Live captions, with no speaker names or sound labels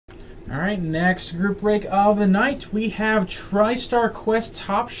All right, next group break of the night, we have Tristar Quest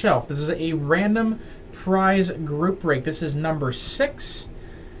Top Shelf. This is a random prize group break. This is number 6.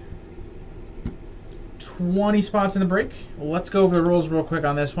 20 spots in the break. Let's go over the rules real quick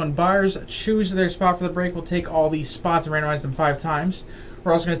on this one. Buyers choose their spot for the break. We'll take all these spots and randomize them 5 times.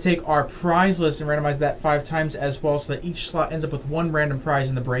 We're also going to take our prize list and randomize that 5 times as well, so that each slot ends up with 1 random prize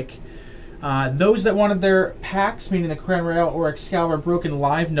in the break. Those that wanted their packs, meaning the Crown Royale or Excalibur, broken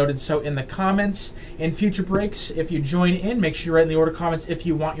live, noted so in the comments. In future breaks, if you join in, make sure you write in the order comments if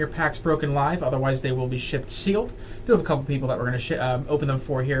you want your packs broken live. Otherwise, they will be shipped sealed. Do have a couple people that we're going to open them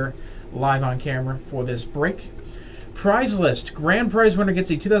for here live on camera for this break. Prize list. Grand prize winner gets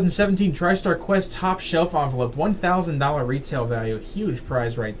a 2017 Tristar Quest Top Shelf envelope. $1,000 retail value. Huge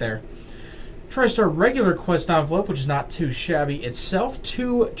prize right there. Tristar regular Quest envelope, which is not too shabby itself.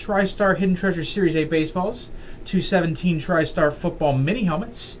 2 Tristar Hidden Treasure Series 8 baseballs. 2 17 Tristar football mini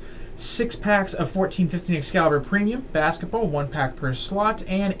helmets. 6 packs of 14-15 Excalibur Premium basketball, 1 pack per slot,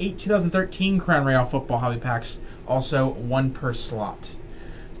 and 8 2013 Crown Royale football hobby packs, also 1 per slot.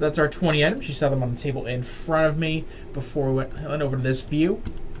 So that's our 20 items. You saw them on the table in front of me before we went over to this view.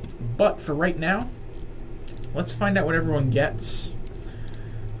 But for right now, let's find out what everyone gets.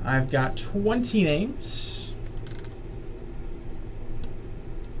 I've got 20 names.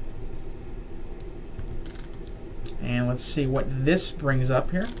 And let's see what this brings up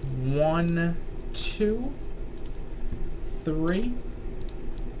here. 1, 2, 3,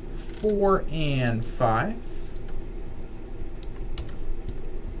 4, and 5.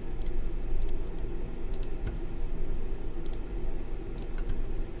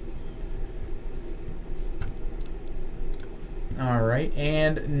 All right,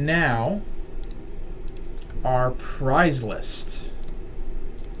 and now our prize list.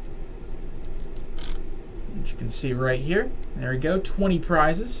 As you can see right here, there we go, 20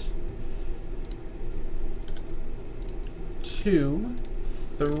 prizes. 2,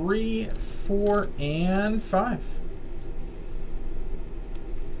 3, 4, and 5.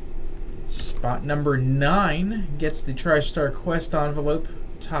 Spot number 9 gets the Tristar Quest envelope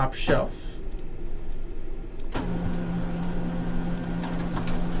top shelf.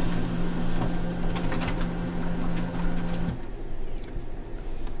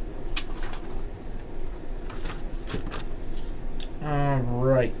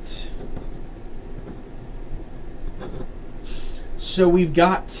 Right. So we've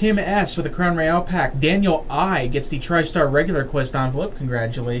got Tim S. with a Crown Royale pack. Daniel I. gets the Tristar regular Quest envelope.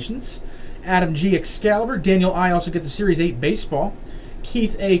 Congratulations. Adam G. Excalibur. Daniel I. also gets a Series 8 baseball.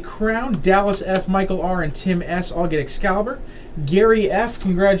 Keith A. Crown. Dallas F. Michael R. and Tim S. all get Excalibur. Gary F.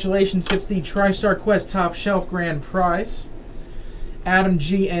 congratulations, gets the Tristar Quest Top Shelf Grand Prize. Adam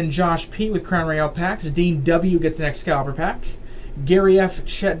G. and Josh P. with Crown Royale packs. Dean W. gets an Excalibur pack. Gary F.,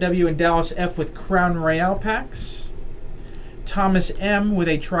 Chet W., and Dallas F. with Crown Royale packs. Thomas M. with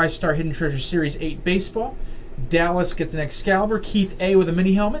a Tristar Hidden Treasure Series 8 baseball. Dallas gets an Excalibur. Keith A. with a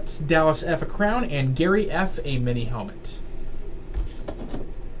mini helmet. Dallas F. a crown. And Gary F. a mini helmet.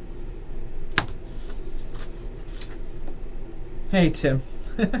 Hey, Tim.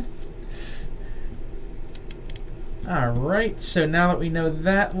 Alright, so now that we know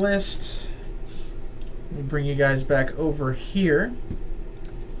that list, let me bring you guys back over here.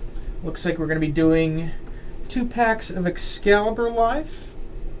 Looks like we're going to be doing 2 packs of Excalibur live,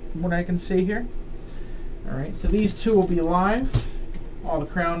 from what I can see here. Alright, so these 2 will be live. All the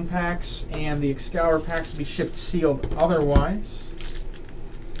Crown packs and the Excalibur packs will be shipped sealed otherwise.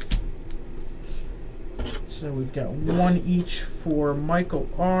 So we've got 1 each for Michael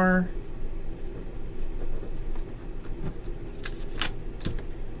R.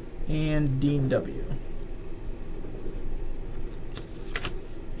 and Dean W.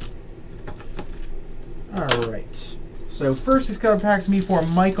 Alright. So first Excalibur pack's me for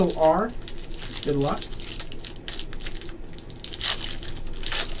Michael R. Good luck.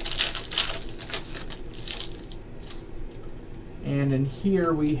 And in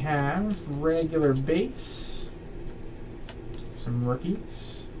here we have regular base. Some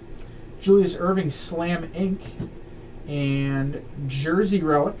rookies. Julius Erving Slam Inc. and Jersey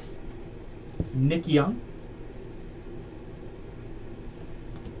Relic. Nick Young.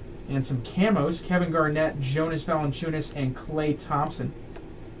 And some camos, Kevin Garnett, Jonas Valanciunas, and Klay Thompson.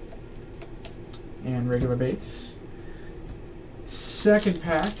 And regular base. Second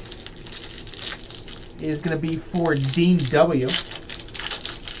pack is going to be for Dean W.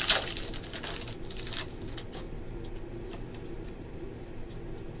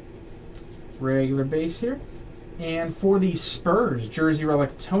 Regular base here. And for the Spurs, Jersey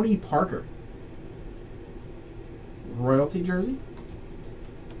Relic, Tony Parker. Royalty jersey.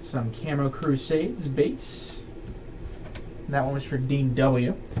 some Camo Crusades base. That one was for Dean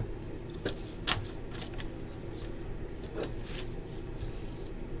W.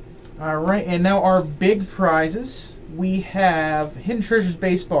 All right, and now our big prizes. We have Hidden Treasures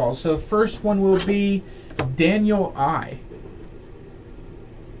Baseball. So first one will be Daniel I.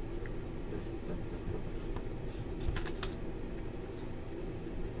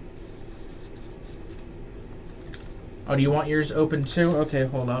 Oh, do you want yours open too? Okay,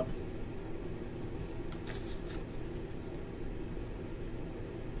 hold up.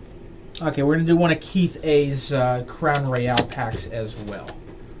 Okay, we're going to do one of Keith A's Crown Royale packs as well.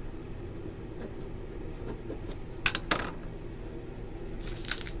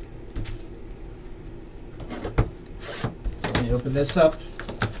 So let me open this up.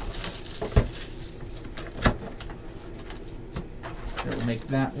 So we'll make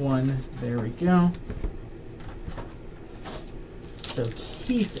that one. There we go. So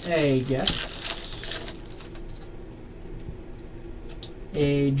Keith A gets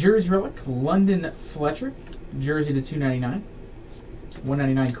a Jersey Relic, London Fletcher, jersey to $2.99.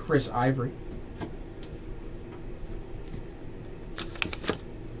 $1.99 Chris Ivory.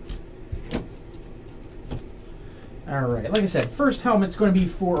 All right, like I said, first helmet's going to be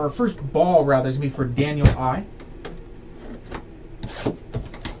for, or first ball rather, is going to be for Daniel I.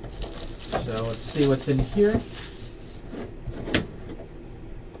 So let's see what's in here.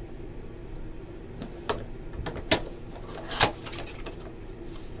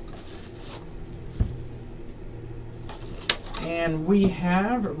 And we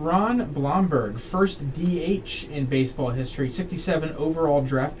have Ron Blomberg, first DH in baseball history, 67 overall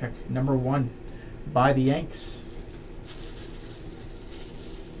draft pick, #1 by the Yanks.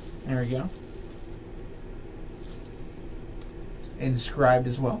 There we go. Inscribed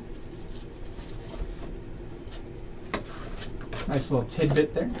as well. Nice little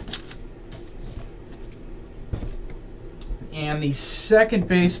tidbit there. And the second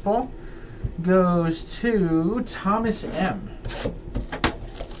baseball goes to Thomas M.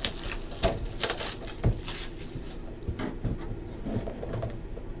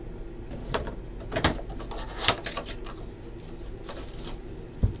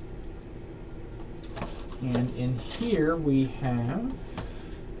 And in here we have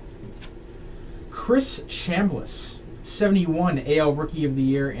Chris Chambliss, 71 AL Rookie of the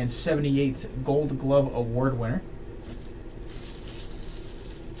Year and 78 Gold Glove Award winner.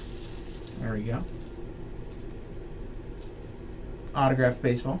 There we go. Autographed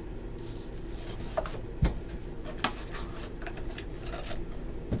baseball.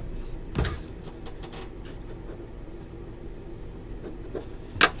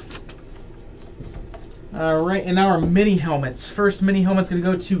 All right, and now our mini helmets. First mini helmet's going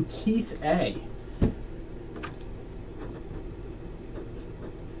to go to Keith A.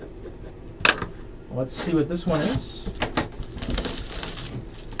 Let's see what this one is.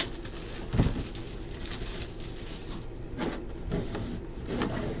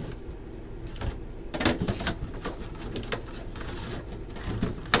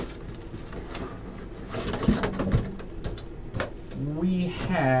 We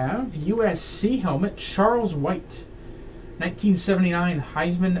have USC helmet, Charles White, 1979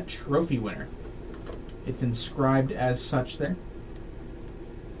 Heisman Trophy winner. It's inscribed as such there.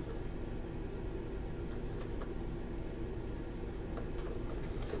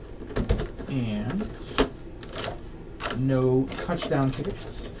 And no touchdown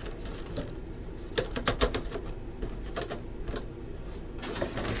tickets.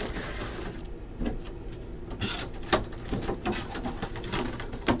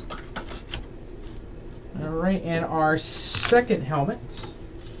 All right, and our second helmet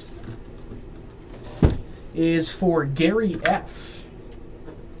is for Gary F.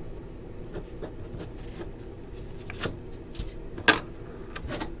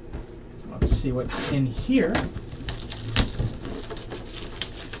 Let's see what's in here.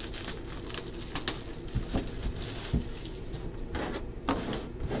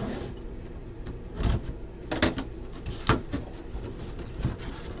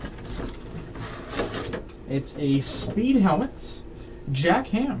 It's a speed helmet. Jack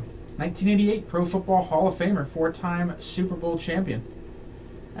Ham, 1988 Pro Football Hall of Famer, 4-time Super Bowl champion.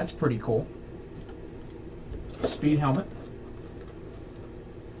 That's pretty cool. Speed helmet.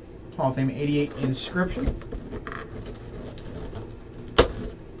 Hall of Fame 88 inscription.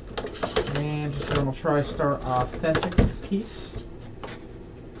 And just a normal TriStar authentic piece.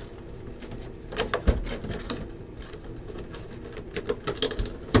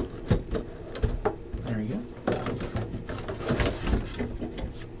 There we go.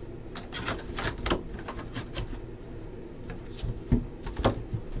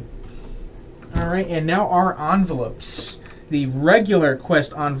 All right, and now our envelopes. The regular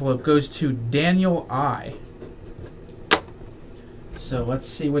Quest envelope goes to Daniel I. So let's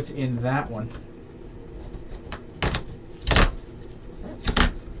see what's in that one.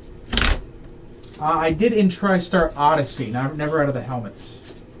 I did in Tristar Odyssey, never out of the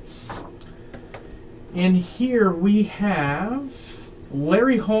helmets. And here we have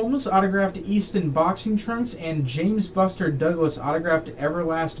Larry Holmes autographed Easton boxing trunks and James Buster Douglas autographed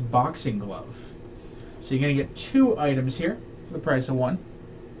Everlast boxing glove. So you're going to get 2 items here for the price of 1.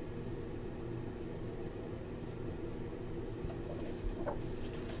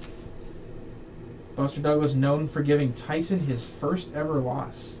 Buster Douglas known for giving Tyson his first ever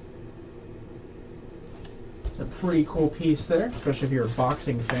loss. It's a pretty cool piece there, especially if you're a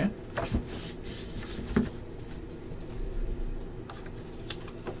boxing fan.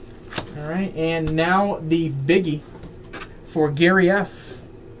 All right, and now the biggie for Gary F.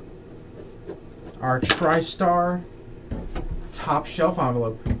 Our Tristar top shelf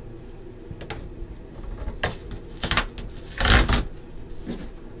envelope.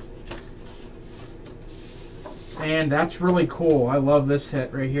 And that's really cool. I love this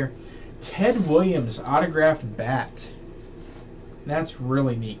hit right here. Ted Williams autographed bat. That's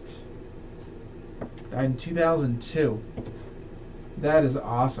really neat. Died in 2002. That is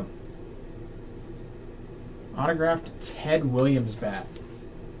awesome. Autographed Ted Williams bat.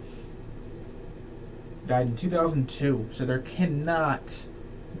 Died in 2002. So there cannot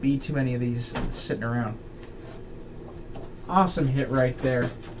be too many of these sitting around. Awesome hit right there.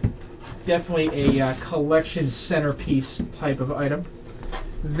 Definitely a collection centerpiece type of item.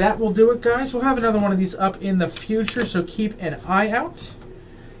 That will do it, guys. We'll have another one of these up in the future, so keep an eye out.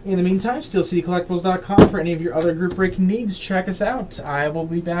 In the meantime, SteelCityCollectibles.com for any of your other group break needs. Check us out. I will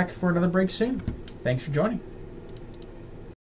be back for another break soon. Thanks for joining.